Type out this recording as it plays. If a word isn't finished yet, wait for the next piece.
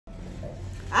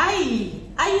Hi,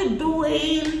 how you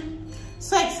doing?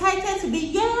 So excited to be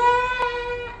here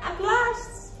at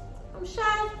last. I'm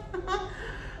shy.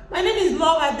 My name is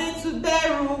Love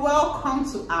Adetuberu.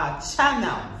 Welcome to our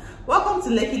channel. Welcome to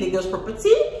Lekki Lagos Property.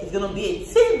 It's gonna be a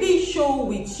TV show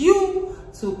with you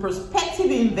to prospective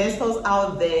investors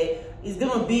out there. It's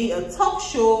gonna be a talk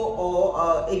show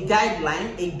or a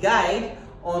guide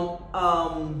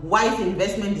on wise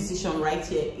investment decision right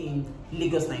here in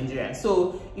Lagos, Nigeria.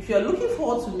 So if you're looking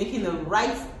forward to making the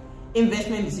right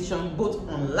investment decision both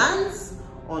on lands,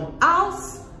 on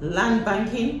house, land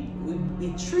banking, we'll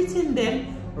be treating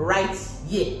them right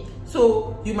here.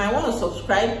 So you might want to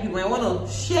subscribe, you might want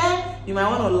to share, you might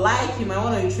want to like, you might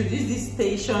want to introduce this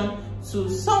station to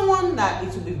someone that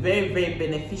it will be very, very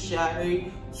beneficial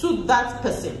to that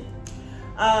person.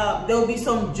 There will be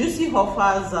some juicy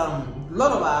offers. A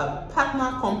lot of our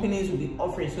partner companies will be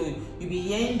offering, so you'll be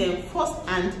hearing them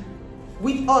firsthand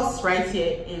with us right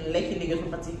here in Lekki Lagos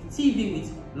Property TV with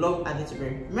Love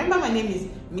Adetuberu. Remember, my name is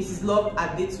Mrs. Love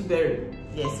Adetuberu.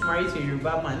 Yes, married to a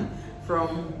Yoruba man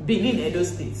from Benin, Edo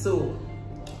State. So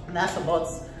that's about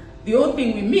the whole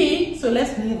thing with me. So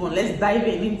let's move on. Let's dive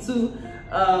into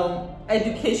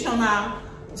educational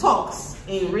talks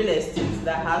in real estate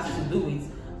that has to do with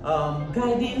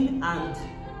guiding and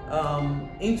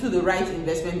into the right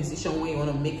investment decision when you want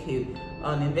to make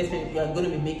an investment. You are going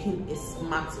to be making a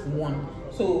smart one.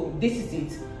 So this is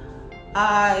it.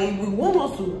 I will want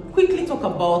us to quickly talk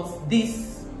about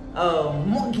this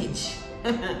mortgage.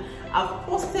 I've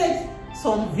posted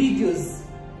some videos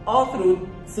all through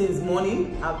since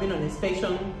morning. I've been on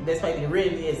inspection despite the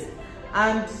rain, yes.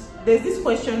 And there's this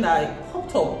question that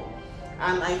popped up,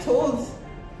 and I told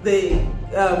the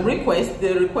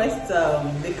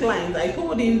client, I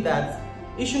told him that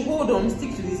he should hold on,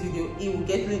 stick to this video. He will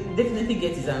definitely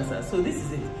get his answer. So this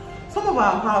is it. Some of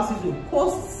our houses will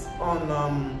post on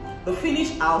the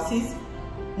finished houses.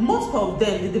 Most of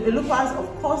them, the developers, of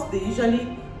course, they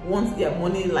usually want their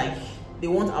money, like they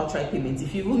want outright payment.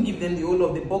 If you even give them the whole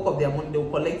of the bulk of their money, they will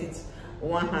collect it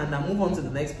one hand and move on to the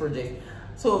next project.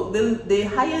 So the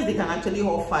highest they can actually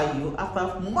offer you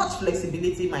after much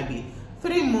flexibility might be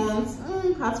 3 months,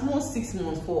 at most 6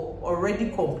 months for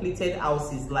already completed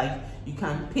houses. Like you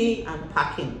can pay and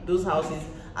pack in those houses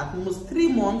at most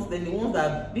 3 months. Then the ones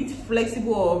that are a bit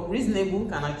flexible or reasonable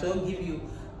can actually give you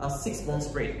a 6 month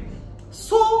spread.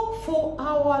 So for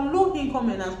our low income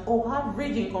earners or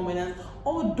average income earners,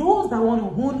 or those that want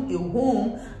to own a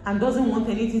home and doesn't want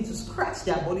anything to scratch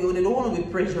their body, or they don't want to be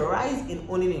pressurized in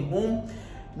owning a home,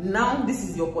 now this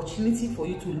is the opportunity for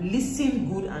you to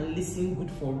listen good and listen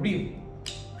good for real.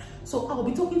 So I will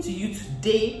be talking to you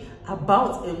today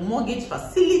about a mortgage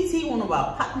facility one of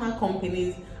our partner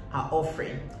companies are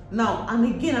offering. Now, and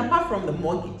again, apart from the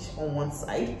mortgage on one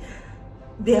side,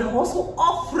 they are also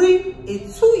offering a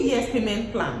 2 years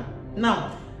payment plan.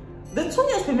 Now, the 2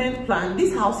 years payment plan,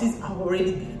 these houses are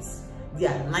already built. They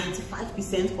are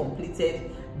 95%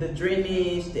 completed. The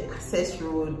drainage, the access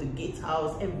road, the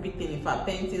gatehouse, everything, in fact,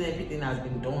 painting, everything has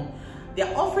been done. They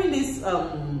are offering this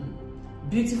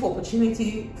beautiful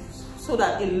opportunity so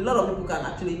that a lot of people can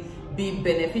actually be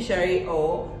beneficiary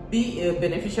or be a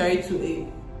beneficiary to a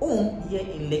home here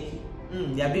in Lekki.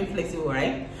 They are being flexible,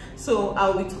 right? So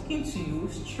I'll be talking to you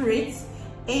straight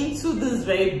into this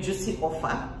very juicy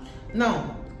offer.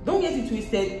 Now, don't get it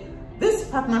twisted. These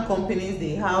partner companies,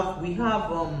 we have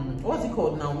what's it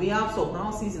called now? We have some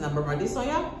houses in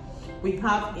Abijo, we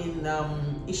have in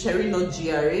Isherino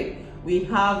GRA, we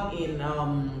have in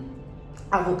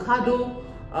Avocado,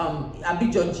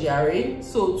 Abijo GRA.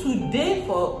 So today,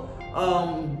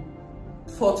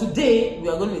 for today, we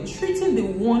are going to be treating the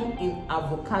one in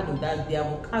Avocado. That's the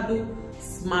Avocado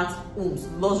Smart Homes,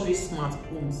 luxury smart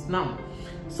homes. Now,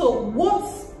 so what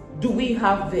do we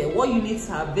have there? What units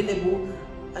are available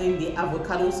in the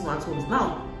Avocado Smart Homes?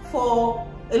 Now, for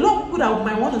a lot of people that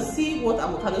might want to see what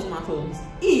Avocado Smart Homes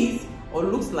is or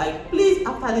looks like, please,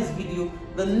 after this video,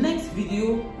 the next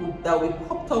video that will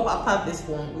pop up after this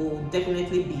one will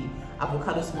definitely be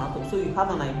Avocado Smart Homes, so you have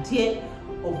an idea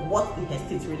of what the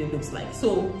estate really looks like.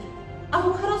 So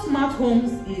Avocado Smart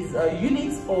Homes is a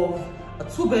unit of a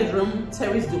 2-bedroom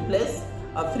terrace duplex,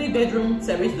 a 3-bedroom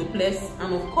terrace duplex,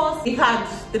 and of course we had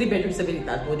 3-bedroom 7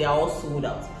 detached, but they are all sold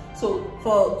out. So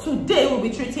for today, we'll be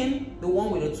treating the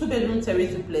one with a 2-bedroom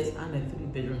terrace duplex and a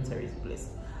 3-bedroom terrace duplex.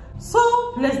 So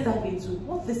let's dive into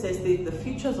what this estate, the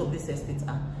features of this estate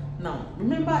are. Now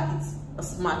remember, it's a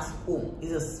smart home,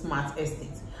 it's a smart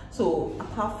estate. So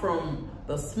apart from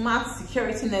the smart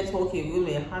security network, you will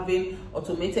be having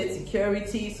automated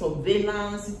security,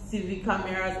 surveillance, CCTV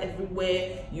cameras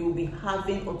everywhere. You will be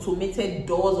having automated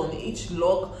doors on each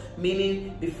lock,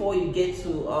 meaning before you get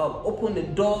to open the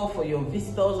door for your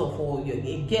visitors or for your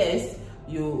guests,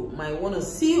 you might want to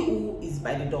see who is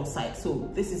by the door side. So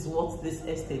this is what this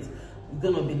estate is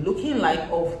gonna be looking like.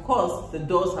 Of course, the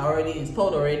doors are already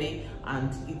installed already, and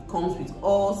it comes with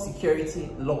all security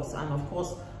locks, and of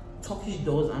course Turkish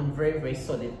doors, and very, very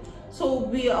solid. So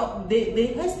the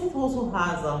estate also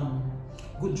has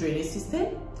good drainage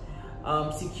system,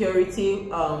 security,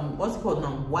 what's it called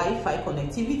now, Wi-Fi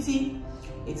connectivity.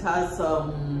 It has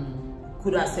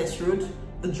good access road.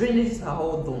 The drainages are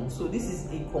all done. So this is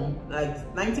a like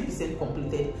 90%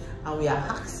 completed, and we are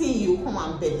asking you come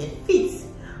and benefit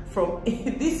from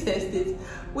this estate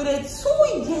with a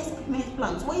 2 years payment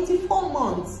plan, 24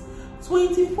 months,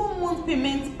 24-month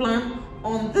payment plan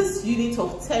on this unit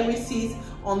of terraces,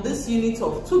 on this unit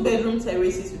of 2-bedroom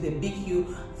terraces with a BQ,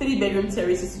 3-bedroom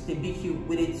terraces with a BQ,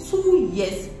 with a 2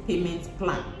 years payment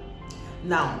plan.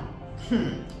 Now,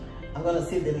 I'm gonna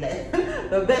say the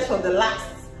best for the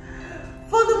last.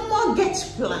 For the mortgage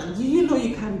plan, do you know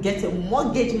you can get a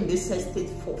mortgage in this estate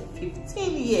for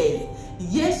 15 years?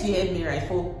 Yes, you heard me right.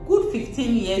 For good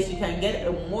 15 years, you can get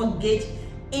a mortgage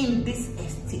in this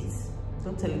estate.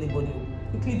 Don't tell anybody.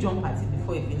 Quickly jump at it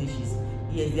before it finishes.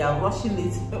 Yes, they are rushing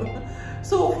it.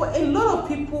 So for a lot of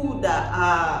people that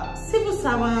are civil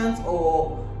servants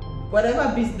or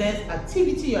whatever business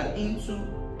activity you are into,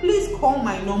 please call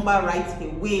my number right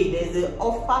away. There's an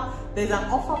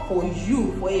offer for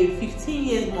you for a 15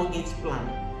 years mortgage plan.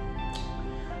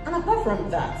 And apart from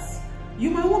that, you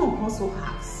might want to also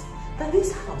ask that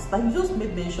this house that you just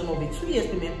made mention of, a 2 years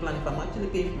payment plan, if I'm actually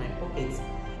paying for my pockets,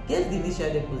 get the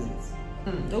initial deposit.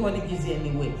 Nobody gives you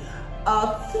anyway.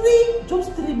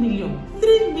 3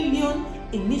 million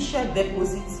initial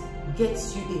deposit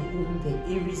gets you a home there.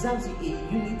 It reserves you a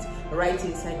unit right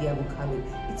inside the avocado.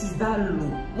 It is that low.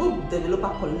 No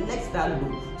developer collects that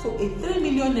low. So a 3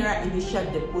 million naira initial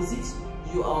deposit,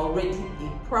 you are already a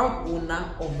proud owner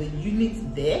of a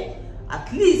unit there.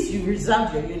 At least you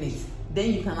reserve your unit.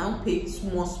 Then you can now pay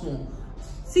small.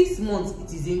 6 months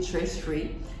it is interest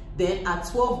free. Then at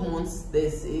 12 months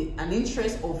there's an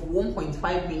interest of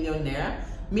 1.5 million naira,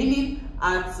 meaning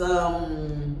at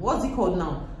what's it called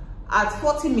now, at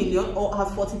 40 million or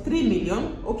at 43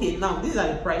 million. Okay, now these are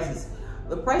the prices.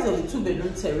 The price of the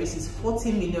 2-bedroom terrace is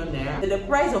 40 million naira. The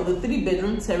price of the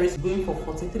 3-bedroom terrace is going for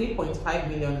 43.5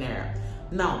 million naira.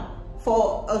 Now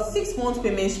for a 6-month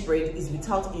payment spread is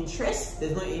without interest.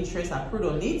 There's no interest accrued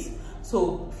on it.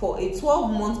 So for a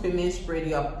 12-month payment spread,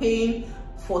 you are paying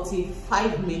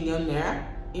 45 million naira,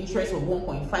 interest of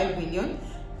 1.5 million.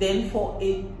 Then for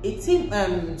a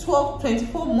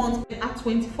 24 months, at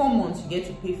 24 months you get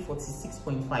to pay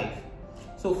 46.5.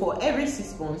 So for every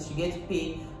 6 months you get to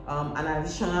pay an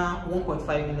additional 1.5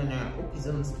 million naira. Hope is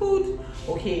understood.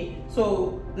 Okay,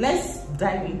 so let's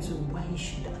dive into why you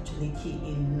should actually key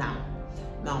in now.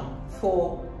 Now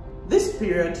for this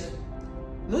period,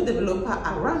 no developer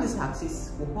around this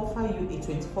axis will offer you a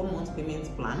 24-month payment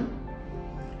plan,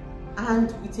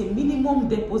 and with a minimum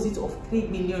deposit of 3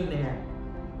 million naira.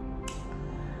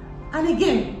 And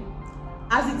again,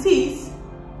 as it is,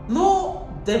 no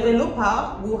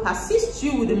developer will assist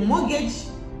you with the mortgage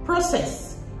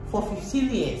process for 15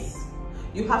 years.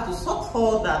 You have to sort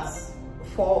all that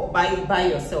by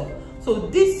yourself. So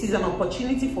this is an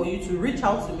opportunity for you to reach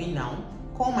out to me now.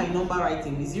 Call my number right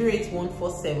away,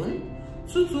 08147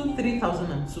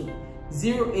 223002,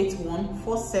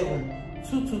 08147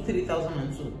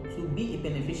 223002, to be a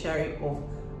beneficiary of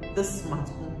the smart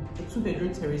home, a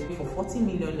 2-bedroom terrace for 40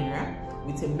 million naira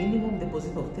with a minimum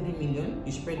deposit of 3 million.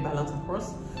 You spread balance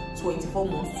across 24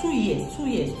 months, 2 years, just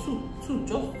 2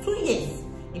 years.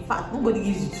 In fact, nobody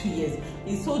gives you 2 years.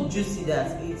 It's so juicy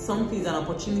that it's an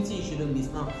opportunity you shouldn't miss.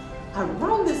 Now,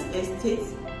 around this estate,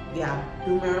 there are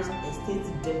numerous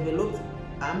estates developed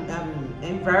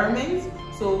environments.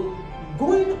 So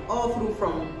going all through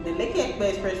from the Lekki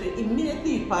Expressway,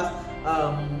 immediately you pass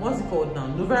what's it called now,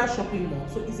 Novara Shopping Mall.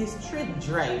 So it's a straight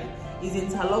drive. It's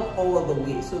interlocked all the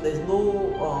way. So there's no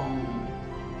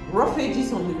rough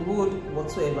edges on the road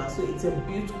whatsoever. So it's a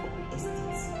beautiful estate.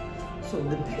 So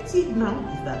the beauty now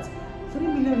is that 3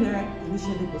 million naira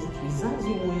initial deposit reserves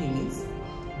you 1 unit.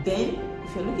 Then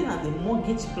if you're looking at the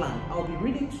mortgage plan, I'll be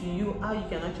reading to you how you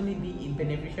can actually be a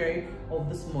beneficiary of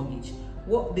this mortgage.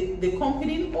 What the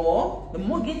company or the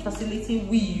mortgage facility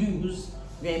we use,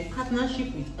 we're in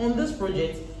partnership with on this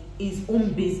project, is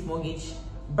Home Based Mortgage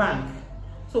Bank.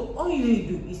 So all you need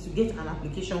to do is to get an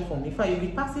application form. In fact, you'll be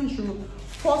passing through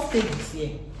 4 stages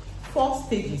here. 4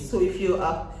 stages. So if you're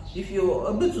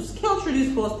able to scale through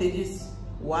these 4 stages,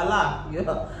 voila,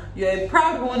 you're a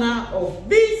proud owner of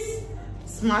this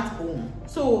smart home.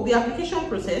 So the application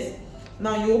process,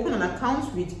 now you open an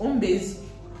account with Home-Based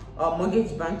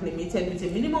Mortgage Bank Limited with a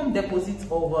minimum deposit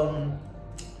of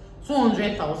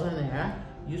 200,000 naira.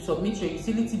 You submit your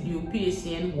utility bill,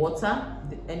 PACN, water,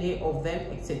 any of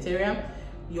them, etc.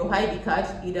 Your ID card,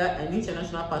 either an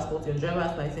international passport, your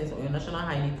driver's license, or your national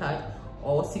ID card,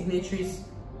 or signatories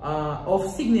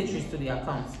to the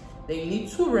account. Then you need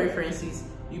 2 references.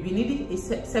 You'll be needing a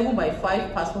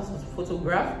 7x5 passport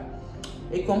photograph,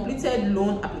 a completed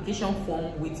loan application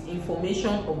form with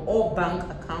information of all bank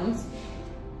accounts,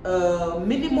 a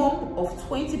minimum of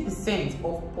 20%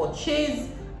 of purchase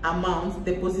amount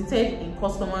deposited in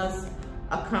customers'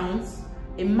 accounts,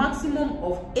 a maximum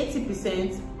of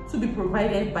 80% to be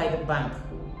provided by the bank.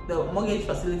 The mortgage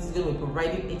facility is going to be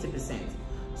providing 80%.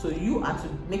 So you are to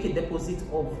make a deposit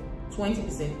of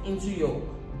 20% into your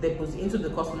deposit into the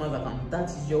customer's account. That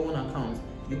is your own account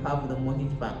you have with the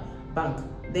mortgage bank.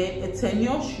 Then a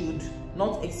tenure should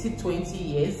not exceed 20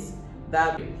 years.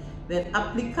 Then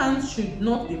applicants should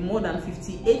not be more than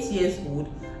 58 years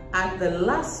old at the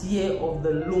last year of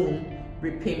the loan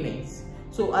repayments.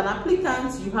 So an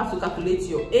applicant, you have to calculate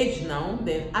your age now,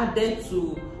 then added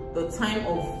to the time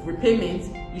of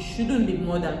repayment, you shouldn't be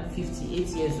more than 58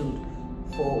 years old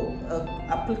for an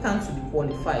applicant to be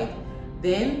qualified.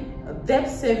 Then a debt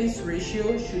service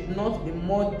ratio should not be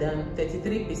more than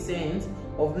 33%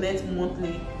 of net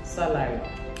monthly salary.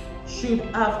 Should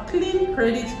have clean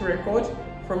credit record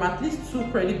from at least 2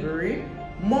 credit bureaus.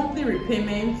 Monthly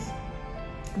repayments,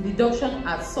 deduction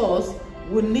at source,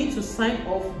 will need to sign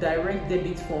off direct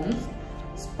debit forms.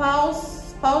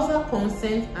 Spousal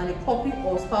consent and a copy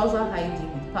of spousal ID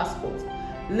with passport.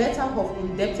 Letter of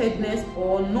indebtedness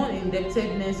or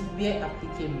non-indebtedness where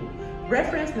applicable.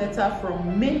 Reference letter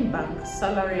from main bank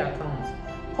salary account.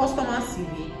 Customer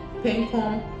CV,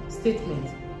 PENCOM statement.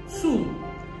 2.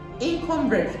 Income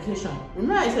verification.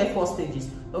 Remember I said 4 stages.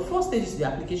 The first stage is the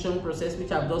application process,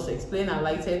 which I've just explained and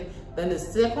highlighted. Then the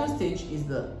second stage is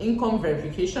the income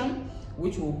verification,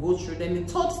 which we'll go through. Then the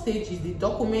third stage is the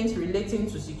documents relating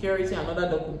to security and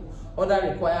other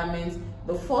requirements.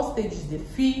 The fourth stage is the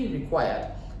fee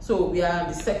required. So we are at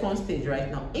the second stage right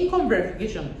now. Income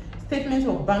verification, statement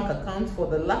of bank account for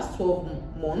the last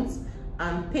 12 months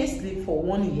and pay slip for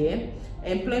 1 year,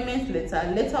 employment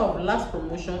letter, letter of last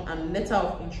promotion, and letter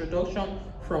of introduction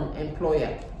from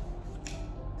employer.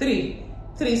 3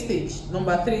 stage,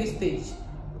 number 3 stage,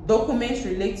 documents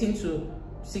relating to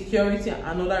security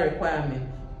and other requirement.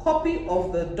 Copy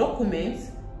of the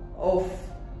documents of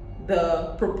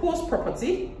the proposed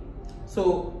property.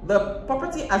 So the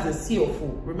property has a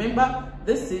CFO. Remember,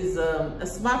 this is a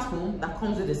smart home that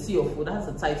comes with a CFO. That's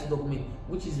a title document,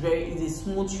 which is a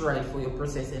smooth ride for your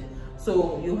processing.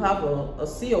 So you have a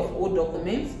CFO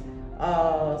document.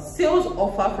 Sales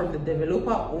offer from the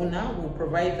developer owner will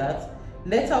provide that.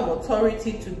 Letter of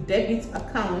authority to debit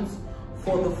accounts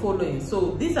for the following.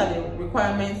 So these are the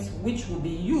requirements which will be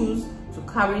used to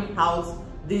carry out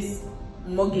this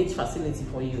mortgage facility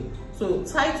for you. So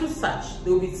title search,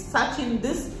 they'll be searching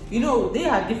this, they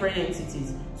are different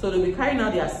entities, so they'll be carrying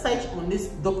out their search on this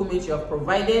document you have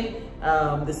provided,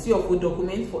 the CFO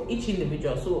document for each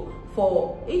individual. So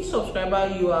for each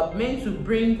subscriber, you are meant to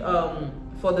bring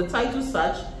for the title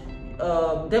search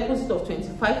deposit of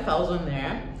 25,000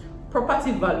 naira.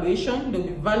 Property valuation, they'll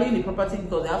be valuing the property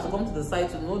because they have to come to the site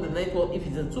to know the net worth. If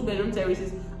it's a 2-bedroom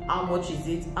terraces, how much is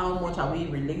it, how much are we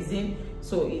releasing.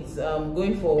 So it's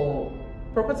going for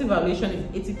property valuation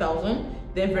is 80,000.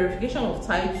 Then verification of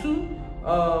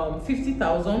title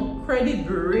 50,000. Credit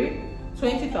bureau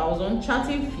 20,000.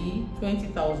 Charting fee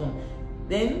 20,000.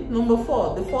 Then number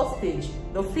 4, the 4th stage,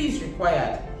 the fees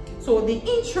required. So the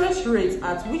interest rate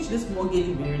at which this mortgage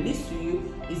will be released to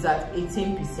you is at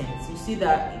 18%. You see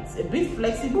that it's a bit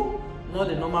flexible, not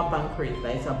the normal bank rate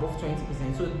that is above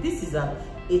 20%. So this is at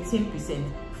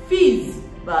 18%. Fees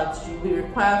that you will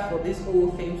require for this whole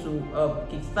thing to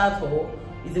kickstart or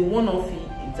is a one-off fee.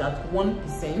 It's at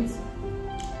 1%.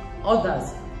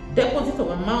 Others, deposit of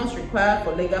amounts required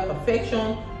for legal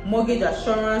perfection, mortgage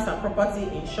assurance and property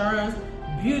insurance,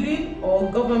 building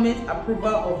or government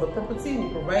approval of the property will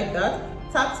provide that.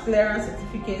 Tax clearance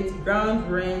certificates,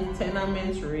 ground rent,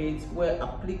 tenement rates where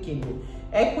applicable.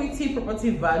 Equity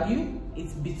property value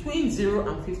is between 0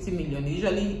 and 50 million.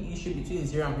 Usually issue between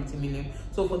 0 and 50 million.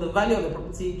 So for the value of the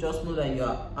property, just know that you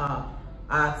are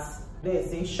at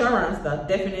there's insurance that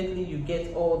definitely you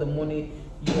get all the money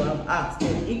you have asked.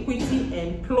 And equity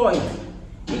employed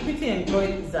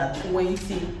is at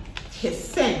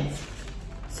 20%.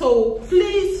 So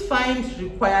please find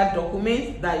required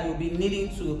documents that you'll be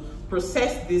needing to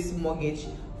process this mortgage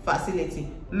facility.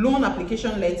 Loan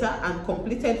application letter and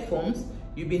completed forms.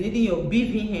 You'll be needing your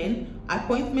BVN,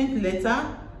 appointment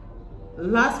letter,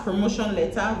 last promotion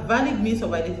letter, valid means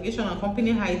of identification and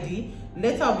company ID,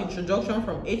 letter of introduction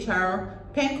from HR,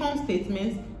 PENCOM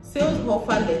statements, sales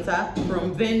offer letter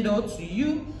from vendor to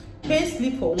you, pay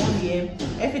slip for 1 year,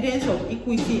 evidence of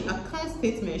equity, account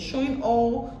statement showing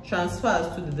all transfers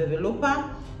to the developer,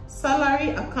 salary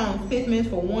account statement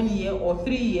for 1 year or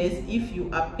 3 years if you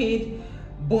are paid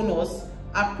bonus,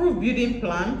 approved building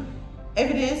plan,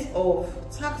 evidence of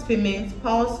tax payments,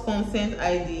 spouse consent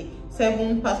ID,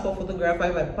 7 passport photograph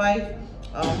 5x5,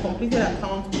 completed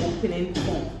account opening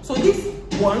form. So this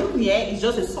one here is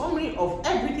just a summary of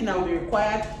everything that will be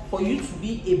required for you to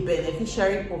be a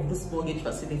beneficiary of this mortgage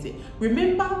facility.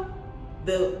 Remember,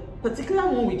 the particular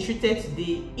one we treated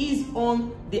today is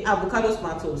on the Avocado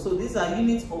Smart Home. So these are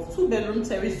units of 2-bedroom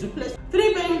terrace duplex,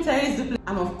 3-bedroom terrace duplex,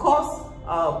 and of course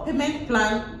payment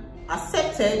plan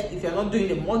accepted if you're not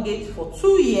doing a mortgage for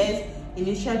 2 years.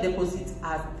 Initial deposit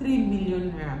at 3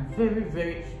 million naira.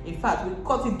 Very, in fact, we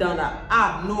cut it down at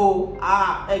a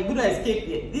good escape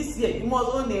here. This year you must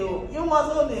own it.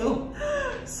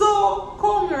 So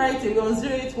call me right away on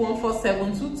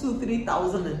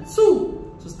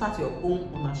 08147223002 to start your own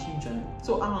ownership journey.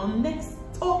 So our next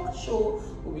talk show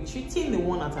will be treating the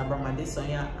one at Abramade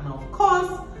Sonya, and of course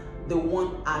the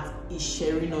one at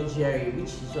Isherino GRA, which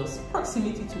is just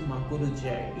proximity to Magodo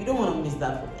GRA. You don't want to miss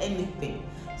that for anything.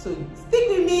 So stick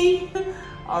with me.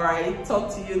 All right, talk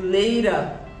to you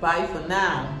later. Bye for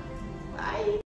now. Bye.